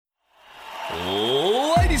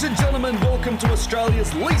Ladies and gentlemen, welcome to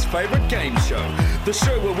Australia's least favourite game show. The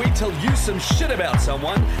show where we tell you some shit about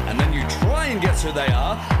someone and then you try and guess who they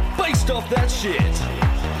are based off that shit.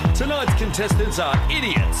 Tonight's contestants are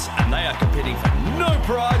idiots and they are competing for no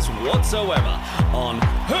prize whatsoever on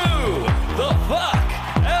Who the Fuck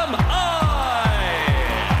Am I?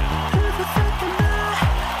 Who the fuck am I?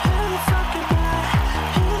 Who the fuck am I?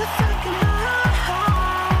 Who the fuck am I?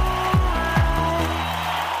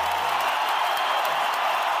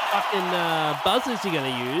 Fucking buzzers you're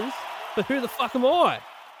going to use, but who the fuck am I?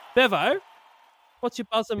 Bevo, what's your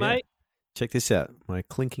buzzer, mate? Check this out. My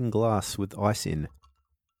clinking glass with ice in.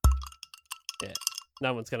 Yeah,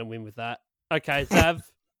 no one's going to win with that. Okay, Zav.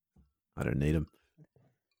 I don't need them.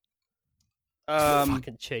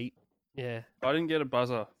 Fucking cheat. Yeah. I didn't get a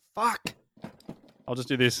buzzer. Fuck. I'll just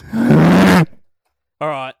do this. All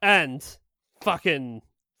right, and fucking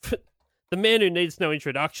the man who needs no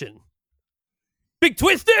introduction. Big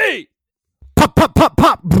Twisty! Pop, pop, pop,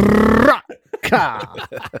 pop.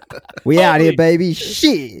 We out here, baby.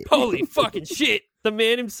 Shit. Holy fucking shit. The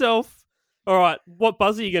man himself. All right, what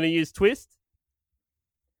buzzer are you going to use, Twist?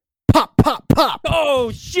 Pop, pop, pop.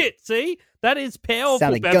 Oh, shit. See? That is powerful,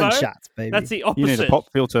 Sound like Bevo. gunshots, baby. That's the opposite. You need a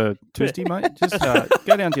pop filter, Twisty, mate. Just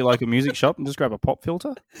go down to your local music shop and just grab a pop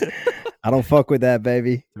filter. I don't fuck with that,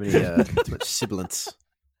 baby. Too much sibilance.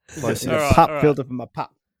 Close All enough. right, Pop all right. filter for my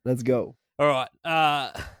pop. Let's go. All right.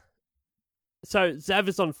 So Zav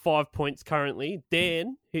is on 5 points currently.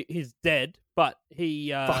 Dan, he's dead, but he...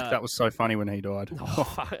 Fuck, that was so funny when he died.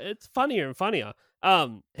 Oh, it's funnier and funnier.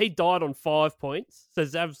 He died on 5 points, so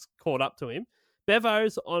Zav's caught up to him.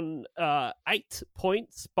 Bevo's on 8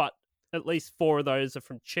 points, but at least 4 of those are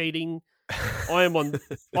from cheating. I'm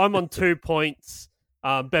on 2 points.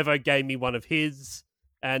 Bevo gave me one of his,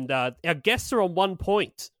 and our guests are on 1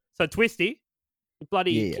 point. So Twisty, you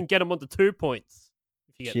bloody can get them onto 2 points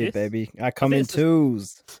if you get Shit, this. baby. I come in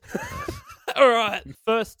twos. All right,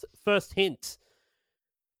 first hint.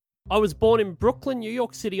 I was born in Brooklyn, New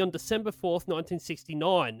York City on December 4th,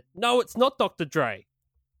 1969. No, it's not Dr. Dre.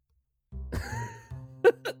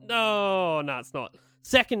 No, it's not.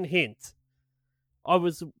 Second hint. I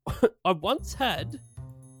once had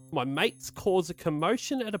my mates cause a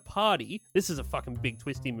commotion at a party. This is a fucking big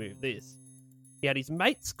twisty move, this. He had his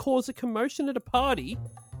mates cause a commotion at a party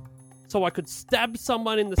so I could stab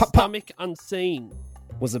someone in the stomach unseen.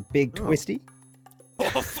 Was a big twisty?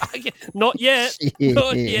 Oh, fuck yeah. Not yet.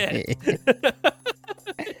 Not yet.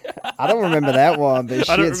 I don't remember that one, but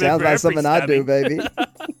I don't shit, sounds remember like something I do, every baby.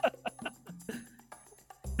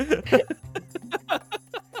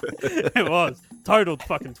 It was. Total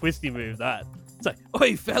fucking twisty move, that. It's like,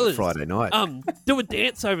 oi, fellas. Friday night. Do a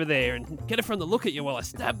dance over there and get everyone to look at you while I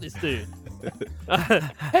stab this dude.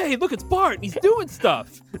 Hey, look, it's Bart. He's doing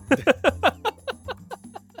stuff.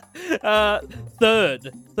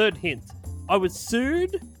 Third hint. I was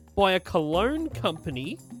sued by a cologne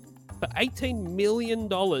company for $18 million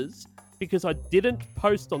because I didn't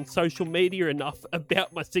post on social media enough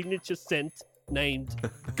about my signature scent named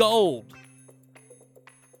Gold.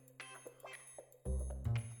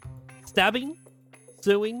 Stabbing,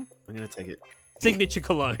 suing, I'm going to take it. signature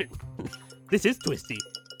cologne. This is twisty.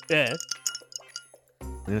 Yeah.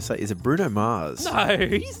 I'm going to say, is it Bruno Mars? No,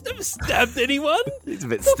 he's never stabbed anyone. He's a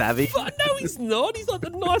bit stabby. No, he's not. He's like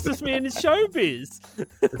the nicest man in showbiz.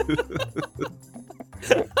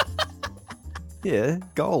 Yeah,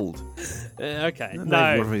 Gold. Okay. Maybe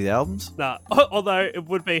No. one of the albums. No. Although it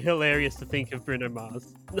would be hilarious to think of Bruno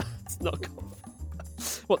Mars. No, it's not Gold.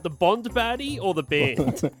 What, the Bond baddie or the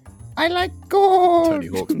band? I like gold. Tony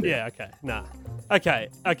Hawk's band. Yeah, okay. Nah. Okay.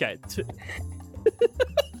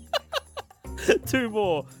 Two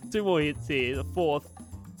more hits here. The fourth.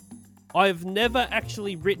 I've never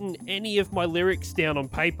actually written any of my lyrics down on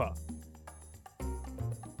paper.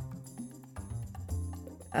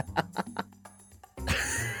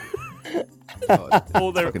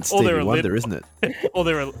 Or they're, Fucking or Stevie they're Wonder, isn't it? or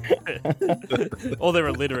they're or they're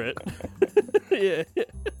illiterate. Yeah.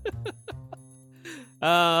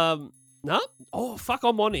 No. Oh fuck!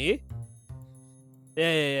 I'm on here.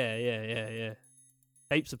 Yeah.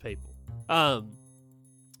 Heaps of people. All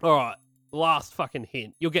right. Last fucking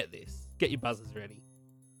hint. You'll get this. Get your buzzers ready.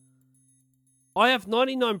 I have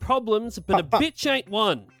 99 problems, but a bitch ain't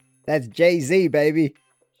one. That's Jay-Z, baby.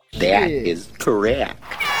 That Shit. is correct.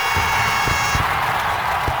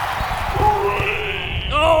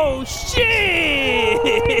 Oh shit!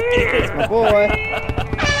 My boy.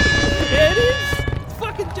 Yeah, it is. It's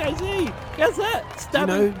fucking Jay-Z. How's that? Do you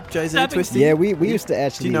Stabbing. know Jay-Z stabbing- Twisty? Yeah, we used to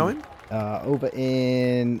actually... Do you know him? Over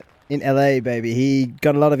in LA, baby. He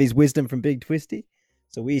got a lot of his wisdom from Big Twisty.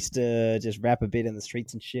 So we used to just rap a bit in the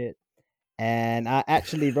streets and shit. And I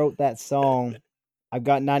actually wrote that song. I've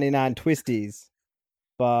got 99 twisties,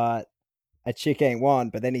 but a chick ain't one.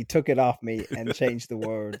 But then he took it off me and changed the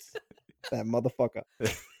words. That motherfucker.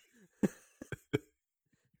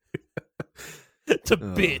 It's a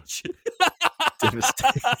bitch.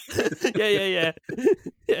 Yeah.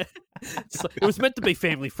 It was meant to be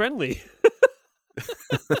family friendly.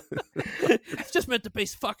 It's just meant to be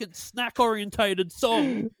fucking snack orientated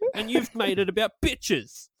song, and you've made it about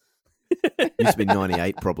bitches. Used to be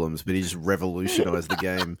 98 problems, but he just revolutionised the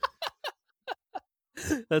game.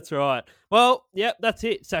 That's right. Well, yep, that's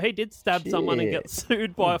it. So he did stab someone and Shit. get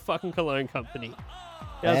sued by a fucking cologne company.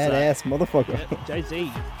 How's that? Badass motherfucker. Yeah,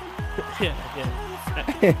 Jay-Z. yeah.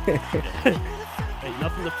 Ain't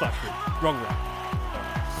nothing to fuck with. Wrong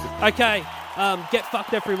rap. Okay, get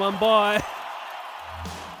fucked everyone. Bye.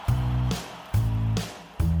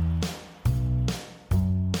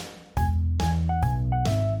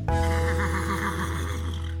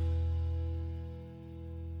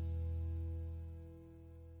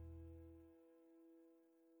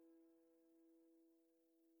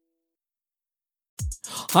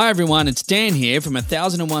 Hi everyone, it's Dan here from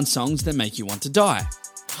 1001 Songs That Make You Want to Die.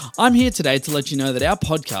 I'm here today to let you know that our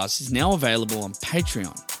podcast is now available on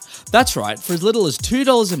Patreon. That's right, for as little as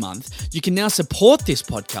 $2 a month, you can now support this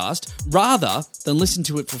podcast rather than listen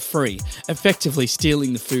to it for free, effectively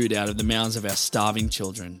stealing the food out of the mouths of our starving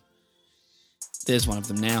children. There's one of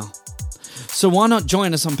them now. So why not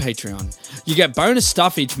join us on Patreon? You get bonus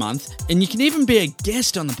stuff each month, and you can even be a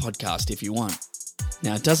guest on the podcast if you want.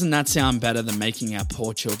 Now, doesn't that sound better than making our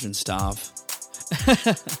poor children starve?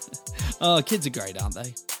 Oh, kids are great, aren't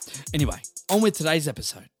they? Anyway, on with today's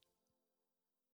episode.